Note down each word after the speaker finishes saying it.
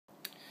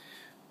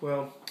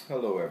Well,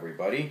 hello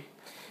everybody.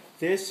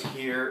 This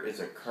here is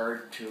a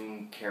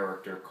cartoon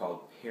character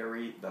called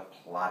Perry the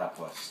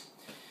Platypus.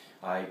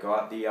 I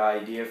got the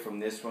idea from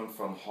this one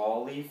from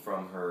Holly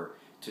from her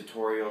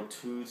Tutorial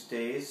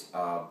Tuesdays.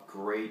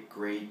 Great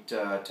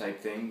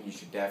type thing. You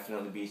should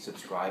definitely be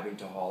subscribing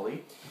to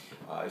Holly.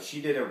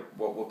 She did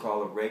what we'll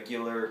call a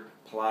regular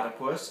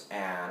platypus,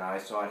 and I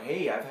thought,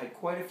 hey, I've had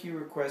quite a few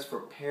requests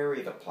for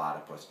Perry the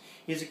Platypus.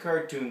 He's a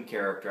cartoon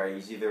character.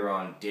 He's either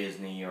on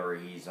Disney or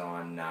he's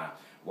on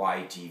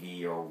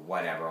YTV or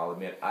whatever. I'll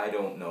admit I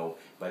don't know,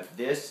 but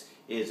this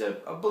is a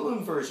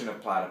balloon version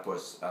of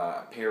Platypus,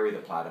 Perry the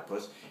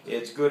Platypus.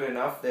 It's good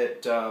enough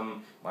that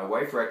my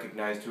wife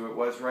recognized who it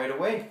was right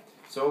away.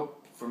 So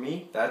for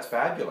me, that's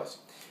fabulous.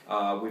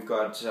 We've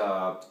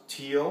got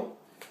teal,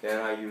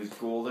 then I used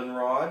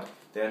goldenrod,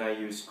 then I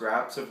used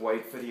scraps of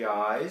white for the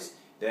eyes,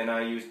 then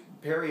I used,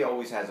 Perry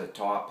always has a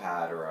top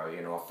hat or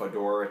a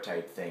fedora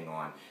type thing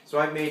on. So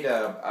I made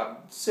a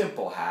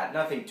simple hat,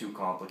 nothing too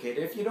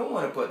complicated. If you don't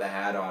want to put the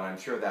hat on, I'm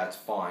sure that's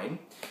fine.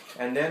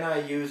 And then I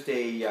used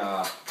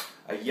a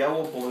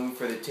yellow balloon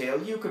for the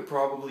tail. You could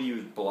probably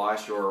use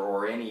blush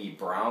or any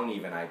brown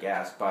even, I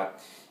guess.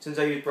 But since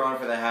I used brown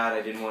for the hat,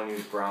 I didn't want to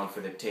use brown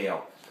for the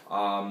tail.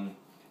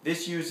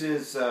 This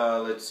uses,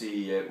 let's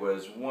see, it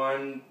was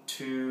 1,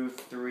 2,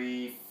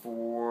 3,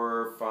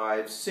 4,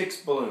 5, 6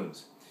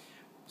 balloons.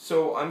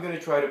 So I'm going to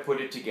try to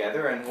put it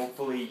together, and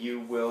hopefully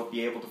you will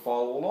be able to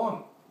follow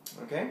along.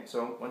 Okay,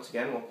 so once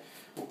again,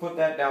 we'll put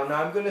that down.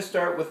 Now I'm going to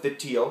start with the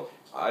teal.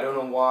 I don't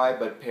know why,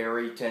 but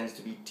Perry tends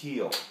to be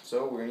teal.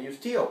 So we're going to use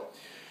teal.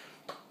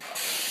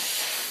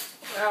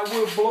 Now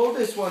we'll blow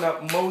this one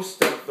up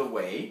most of the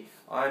way.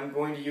 I'm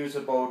going to use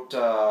about,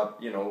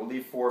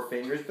 leave 4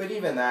 fingers, but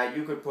even that,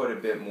 you could put a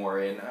bit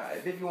more in.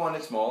 If you want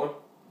it smaller,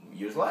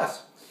 use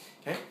less.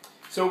 Okay,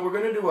 so we're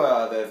going to do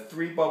the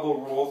 3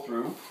 bubble roll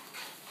through.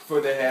 For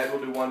the head,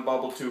 we'll do 1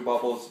 bubble, 2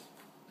 bubbles,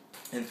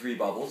 and 3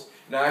 bubbles.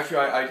 Now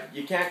actually,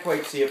 you can't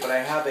quite see it, but I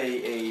have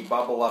a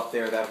bubble up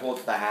there that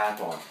holds the hat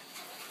on.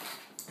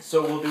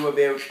 So we'll do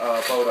about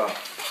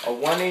a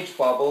 1-inch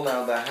bubble.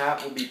 Now the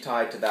hat will be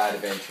tied to that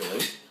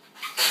eventually.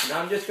 Now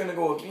I'm just going to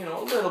go,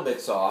 a little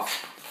bit soft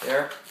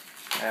there.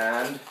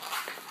 And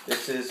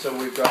this is, so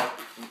we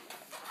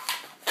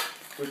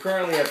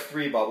currently have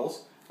 3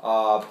 bubbles.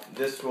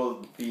 This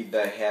will be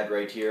the head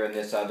right here, and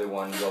this other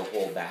one will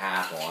hold the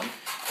hat on.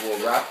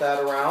 We'll wrap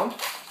that around,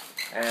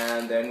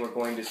 and then we're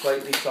going to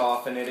slightly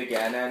soften it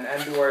again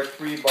and do our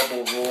 3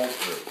 bubble roll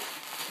through.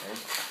 Okay.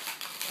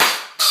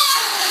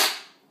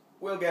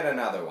 We'll get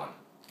another one.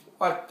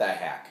 What the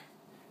heck?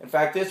 In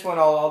fact, this one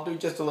I'll do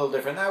just a little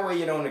different. That way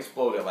you don't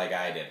explode it like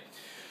I did.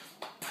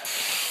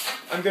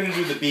 I'm going to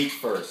do the beak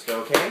first,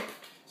 okay?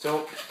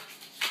 So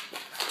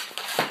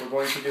we're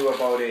going to do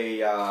about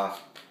a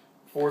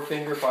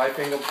 4-finger,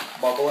 5-finger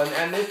bubble,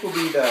 and this will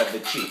be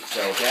the cheeks,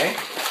 okay?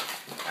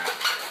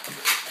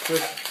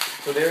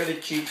 So there are the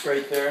cheeks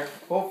right there.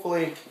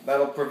 Hopefully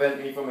that'll prevent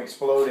me from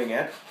exploding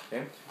it.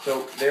 Okay.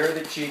 So there are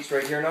the cheeks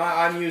right here. Now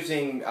I'm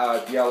using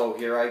yellow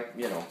here.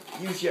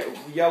 Use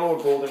yellow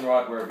or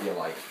goldenrod wherever you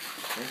like.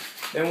 Okay.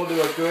 Then we'll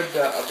do a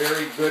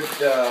very good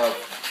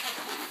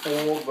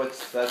fold.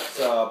 That's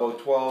about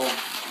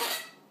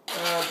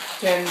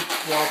 10,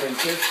 12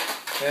 inches.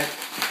 Okay.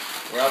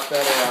 Wrap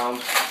that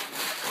around.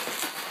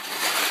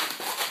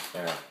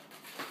 There.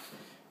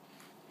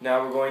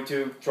 Now we're going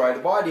to try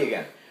the body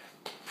again.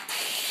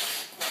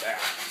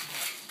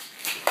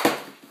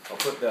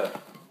 Put the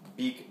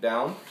beak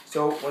down.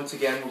 So once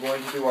again, we're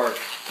going to do our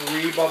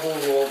 3 bubble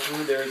roll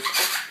through. There's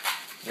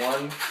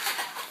 1,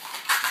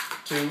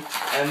 2,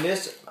 and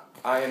this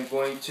I am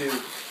going to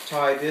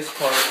tie this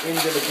part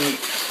into the beak.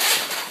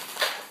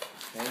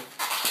 Okay.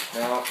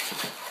 Now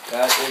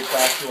that is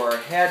back to our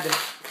head,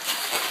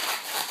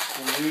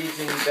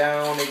 squeezing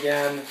down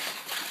again,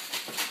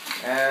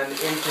 and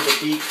into the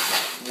beak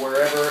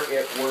wherever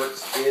it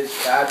works is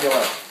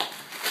fabulous.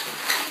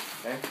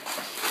 Okay.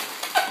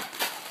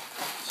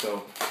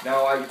 So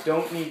now I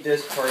don't need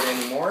this part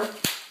anymore.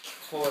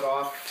 Pull it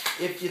off.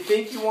 If you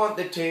think you want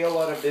the tail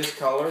out of this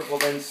color, well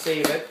then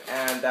save it,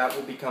 and that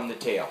will become the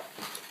tail.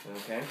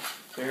 Okay,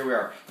 so here we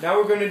are. Now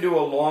we're going to do a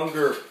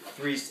longer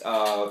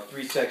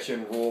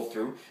 3-section roll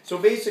through. So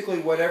basically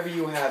whatever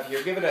you have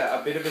here, give it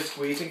a bit of a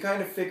squeeze and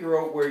kind of figure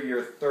out where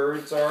your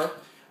thirds are.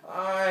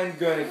 I'm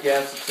going to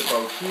guess it's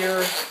about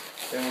here.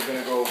 Then we're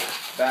going to go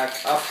back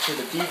up to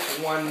the beak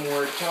one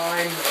more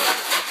time,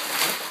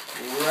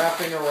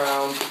 wrapping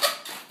around.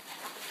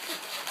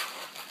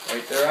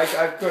 Right there,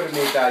 I could have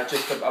made that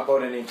just about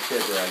 1 inch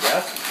bigger, I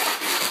guess.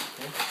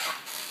 Okay.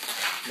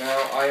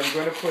 Now I am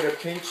going to put a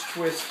pinch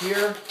twist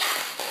here.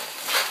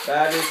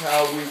 That is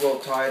how we will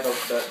tie the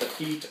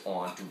feet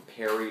on to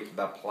Perry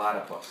the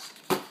Platypus.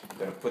 I'm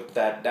going to put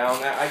that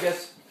down. I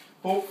guess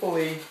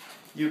hopefully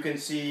you can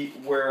see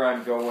where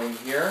I'm going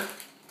here.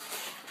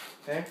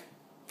 Okay.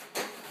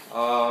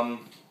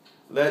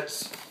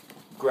 Let's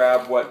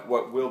grab what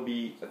will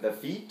be the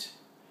feet.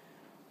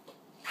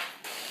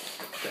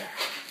 There.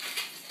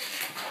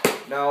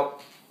 Now,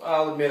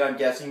 I'll admit I'm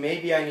guessing.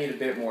 Maybe I need a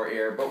bit more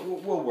air, but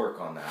we'll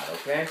work on that,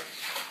 okay?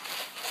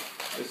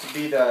 This would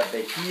be the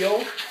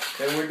heel.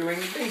 Then we're doing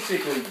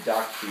basically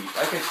duck feet,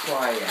 like a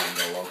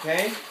triangle,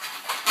 okay?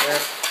 There.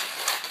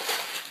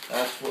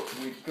 That's what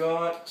we've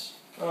got.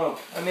 Oh,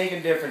 I'm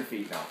making different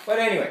feet now. But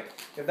anyway,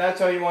 if that's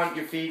how you want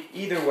your feet,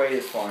 either way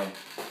is fine.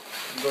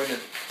 I'm going to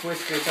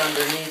twist this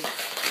underneath.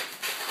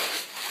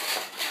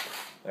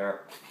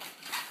 There.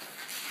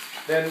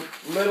 Then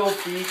little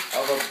feet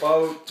of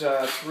about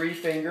 3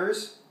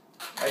 fingers.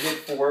 I did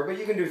 4, but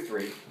you can do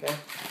 3, okay?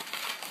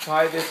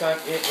 Tie this on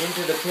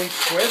into the pinch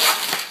twist.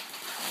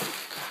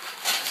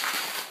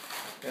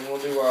 Then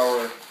we'll do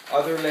our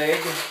other leg.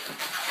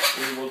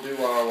 We will do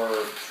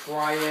our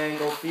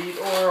triangle feet,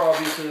 or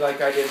obviously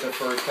like I did the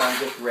first time,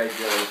 just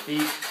regular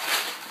feet.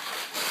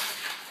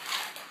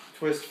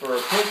 Twist for a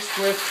pinch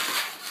twist.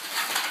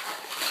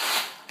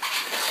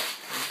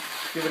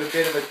 Give it a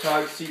bit of a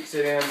tug, seeks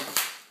it in,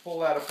 pull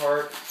that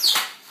apart.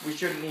 We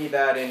shouldn't need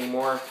that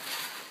anymore.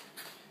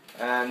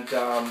 And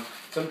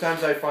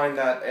sometimes I find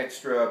that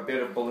extra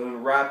bit of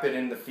balloon, wrap it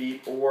in the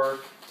feet, or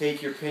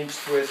take your pinch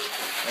twist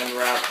and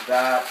wrap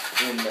that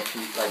in the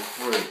feet, like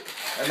through.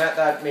 And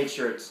that makes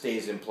sure it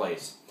stays in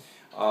place.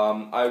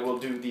 I will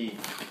do the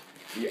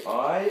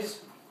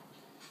eyes.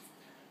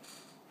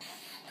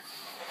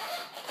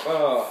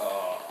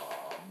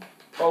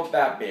 About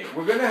that big.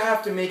 We're going to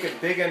have to make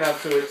it big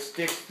enough so it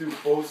sticks through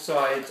both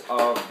sides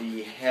of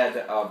the head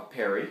of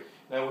Perry.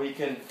 Now we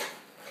can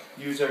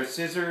use our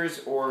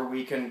scissors, or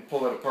we can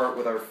pull it apart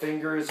with our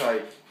fingers.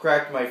 I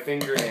cracked my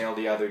fingernail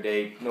the other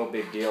day. No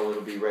big deal.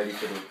 It'll be ready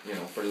for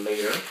for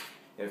later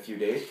in a few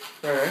days.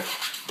 All right.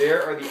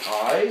 There are the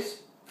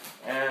eyes,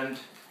 and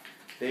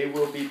they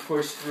will be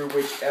pushed through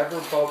whichever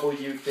bubble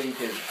you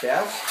think is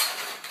best.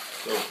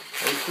 So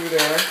right through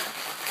there.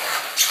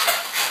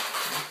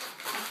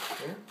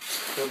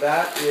 So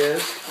that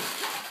is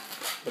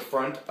the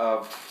front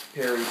of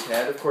Perry's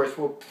head. Of course,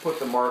 we'll put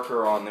the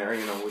marker on there.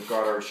 We've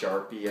got our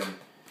Sharpie, and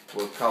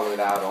we'll color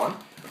that on.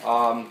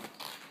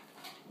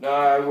 Now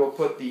I will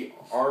put the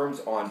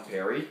arms on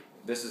Perry.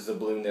 This is the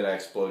balloon that I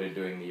exploded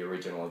doing the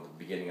original at the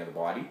beginning of the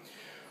body.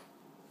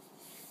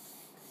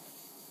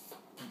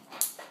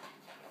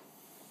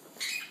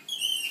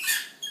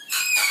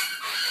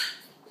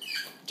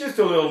 Just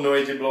a little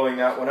noisy blowing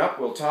that one up.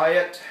 We'll tie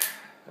it.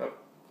 Oh,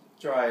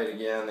 try it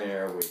again.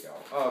 There we go.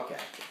 Okay.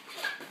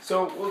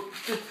 So we'll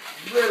just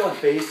little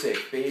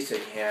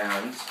basic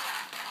hands.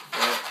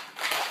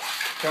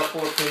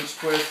 Couple of pinch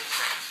twists.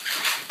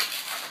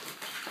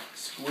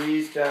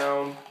 Squeeze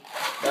down.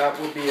 That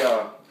will be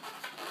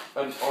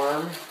an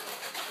arm.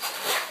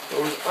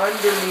 Goes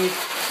underneath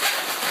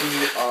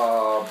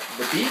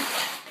the beak,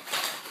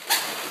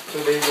 so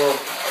they will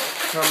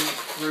come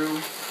through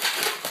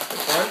the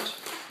front.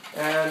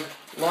 And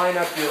line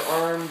up your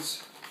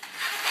arms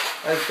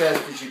as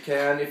best as you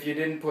can. If you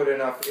didn't put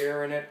enough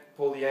air in it,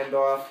 pull the end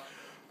off.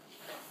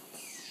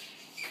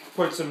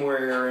 Put some more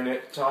air in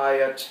it, tie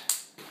it,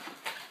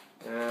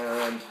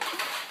 and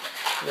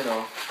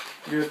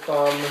your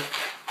thumb,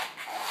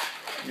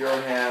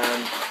 your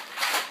hand,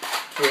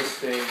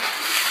 twisting,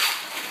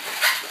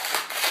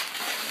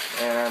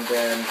 and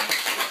then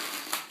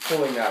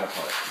pulling that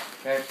apart.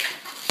 Okay,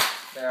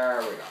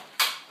 there we go.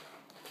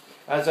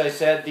 As I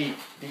said, the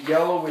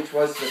yellow, which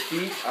was the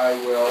feet, I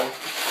will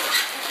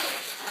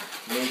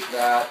make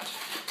that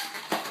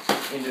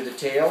into the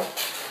tail.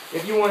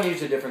 If you want to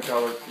use a different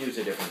color, use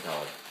a different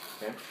color.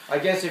 Okay? I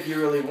guess if you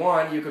really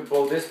want, you could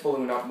blow this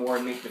balloon up more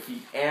and make the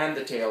feet and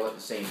the tail at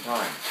the same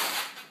time.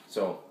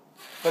 So,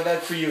 but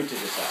that's for you to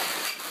decide.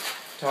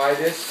 Tie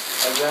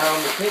this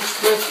around the pinch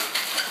twist.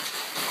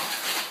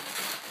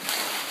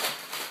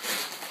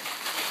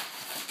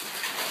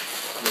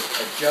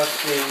 Just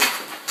adjusting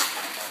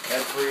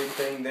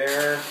everything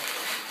there.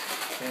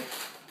 Okay.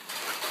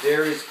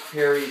 There is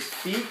Perry's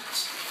feet.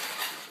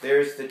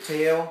 There's the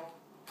tail.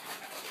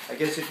 I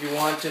guess if you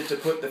wanted to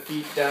put the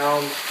feet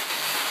down,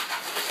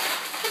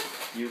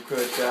 you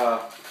could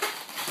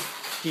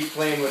keep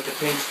playing with the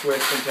pinch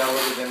twist until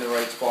it was in the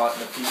right spot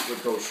and the feet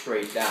would go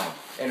straight down.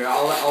 Anyway,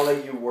 I'll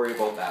let you worry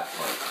about that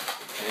part.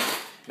 Okay?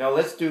 Now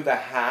let's do the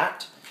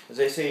hat. As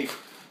I say,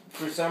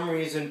 for some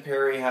reason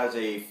Perry has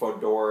a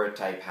fedora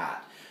type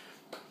hat.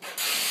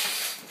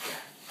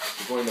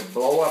 We're going to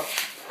blow up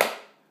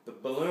the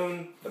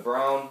balloon, the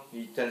brown.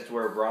 He tends to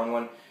wear a brown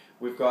one.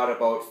 We've got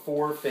about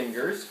 4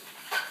 fingers.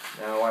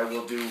 Now I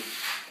will do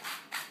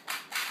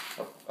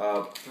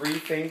 3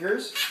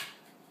 fingers.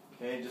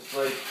 Okay, just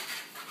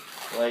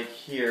like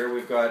here,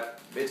 we've got,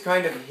 it's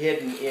kind of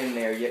hidden in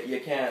there. You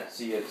can't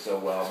see it so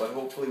well, but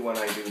hopefully when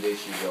I do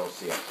this, you will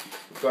see it.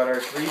 We've got our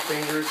 3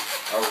 fingers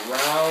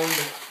around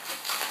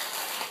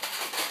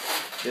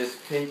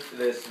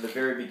the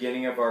very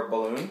beginning of our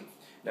balloon.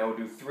 Now we'll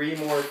do 3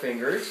 more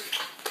fingers,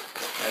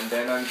 and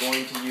then I'm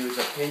going to use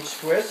a pinch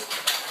twist,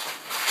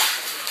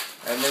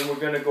 and then we're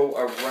going to go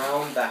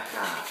around the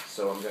hat.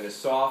 So I'm going to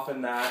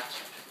soften that,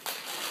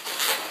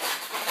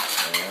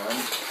 and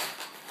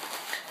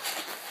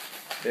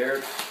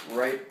They're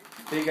right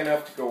big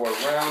enough to go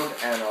around,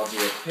 and I'll do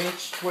a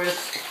pinch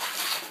twist,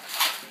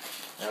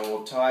 and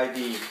we'll tie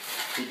the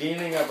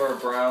beginning of our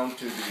brown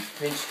to the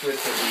pinch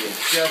twist that we had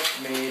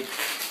just made.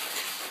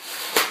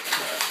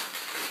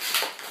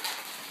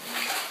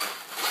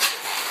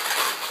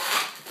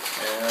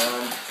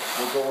 And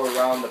we'll go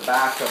around the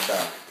back of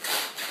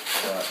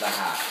the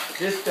hat.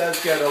 This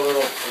does get a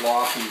little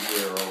floppy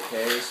here,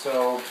 okay?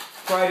 So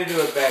try to do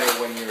it better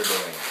when you're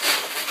doing it.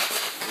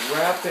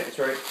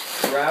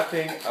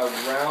 Wrapping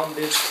around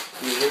this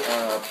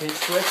pinch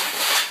twist.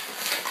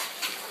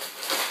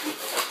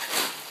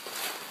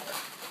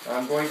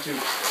 I'm going to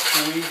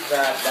squeeze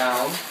that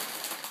down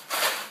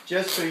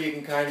just so you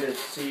can kind of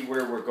see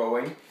where we're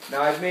going.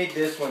 Now I've made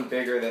this one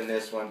bigger than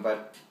this one,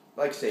 but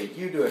like I say,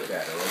 you do it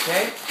better,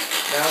 okay?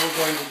 Now we're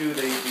going to do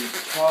the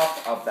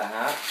top of the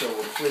hat. So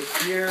we'll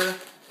twist here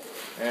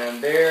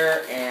and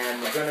there,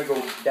 and we're going to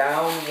go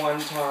down one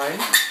time.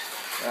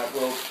 That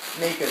will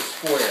make a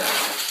square.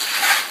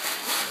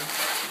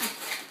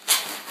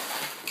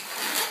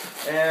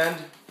 And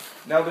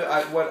now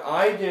what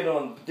I did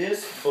on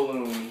this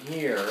balloon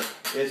here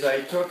is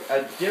I took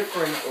a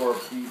different, or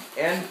the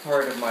end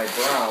part of my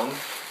brown,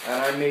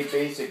 and I made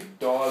basic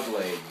dog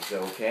legs,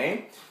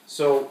 okay?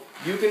 So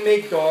you can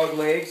make dog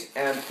legs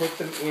and put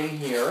them in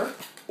here,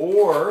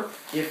 or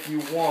if you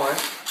want,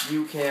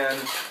 you can,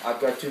 I've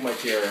got too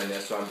much air in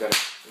this, so I'm going to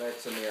let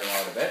some air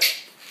out of it,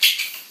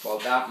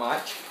 about that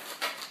much.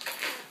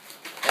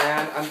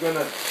 And I'm going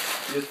to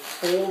just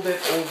fold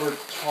it over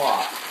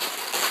top.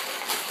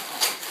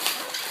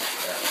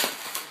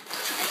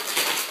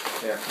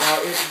 There. Now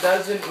it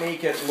doesn't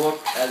make it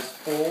look as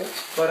full,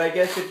 but I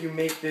guess if you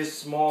make this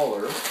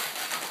smaller,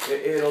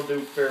 it'll do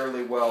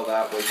fairly well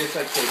that way. Just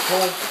like say,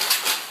 pull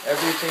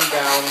everything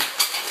down.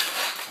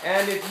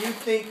 And if you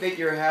think that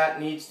your hat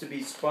needs to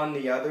be spun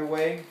the other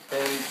way,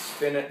 then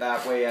spin it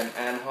that way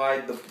and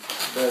hide the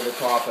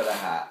top of the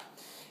hat.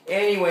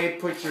 Anyway,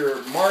 put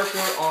your marker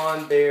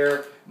on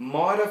there.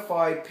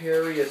 Modify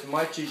Perry as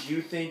much as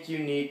you think you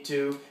need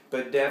to,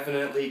 but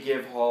definitely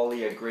give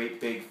Holly a great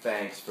big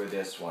thanks for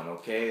this one,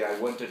 okay? I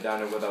wouldn't have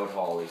done it without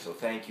Holly, so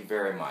thank you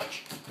very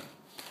much.